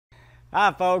Hi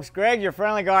folks, Greg, your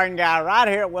friendly garden guy right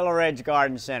here at Willow Ridge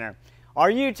Garden Center. Are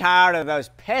you tired of those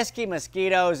pesky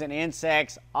mosquitoes and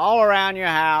insects all around your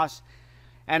house?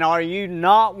 And are you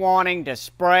not wanting to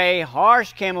spray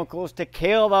harsh chemicals to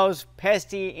kill those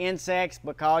pesky insects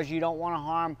because you don't want to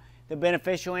harm the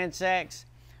beneficial insects?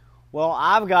 Well,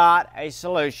 I've got a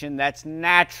solution that's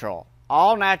natural,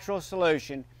 all natural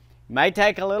solution. It may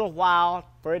take a little while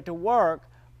for it to work,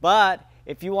 but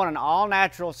if you want an all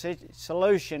natural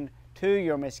solution to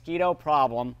your mosquito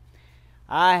problem,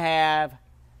 I have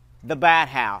the bat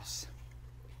house.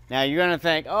 Now you're going to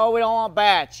think, oh, we don't want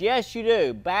bats. Yes, you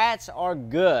do. Bats are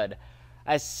good.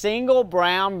 A single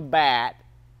brown bat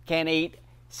can eat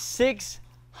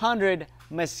 600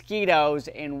 mosquitoes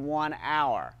in 1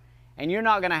 hour. And you're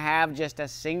not going to have just a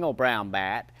single brown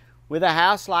bat. With a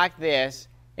house like this,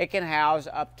 it can house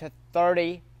up to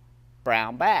 30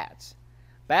 brown bats.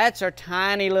 Bats are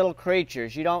tiny little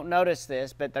creatures. You don't notice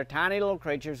this, but they're tiny little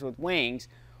creatures with wings.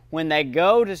 When they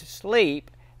go to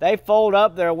sleep, they fold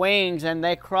up their wings and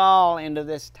they crawl into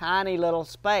this tiny little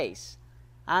space.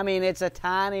 I mean, it's a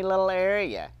tiny little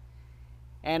area.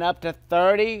 And up to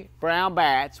 30 brown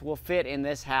bats will fit in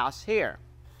this house here.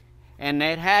 And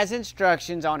it has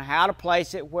instructions on how to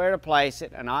place it, where to place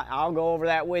it, and I'll go over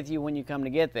that with you when you come to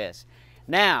get this.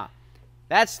 Now,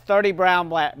 that's 30 brown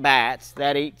bats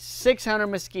that eat 600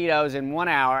 mosquitoes in 1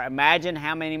 hour. Imagine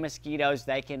how many mosquitoes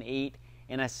they can eat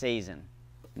in a season.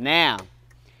 Now,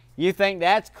 you think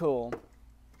that's cool.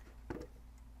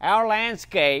 Our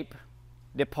landscape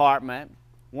department,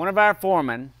 one of our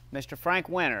foremen, Mr. Frank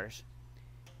Winters,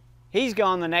 he's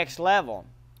gone the next level.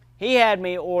 He had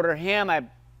me order him a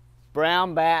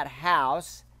brown bat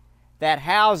house that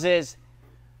houses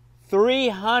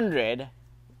 300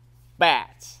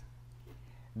 bats.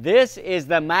 This is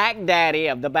the Mac Daddy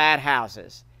of the bat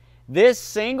houses. This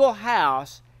single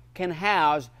house can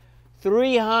house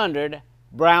 300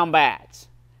 brown bats.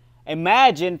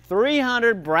 Imagine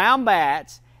 300 brown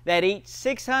bats that eat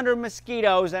 600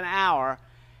 mosquitoes an hour.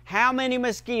 How many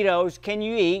mosquitoes can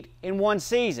you eat in one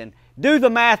season? Do the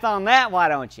math on that, why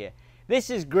don't you? This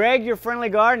is Greg, your friendly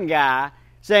garden guy,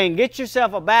 saying get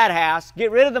yourself a bat house,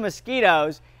 get rid of the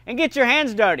mosquitoes, and get your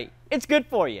hands dirty. It's good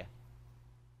for you.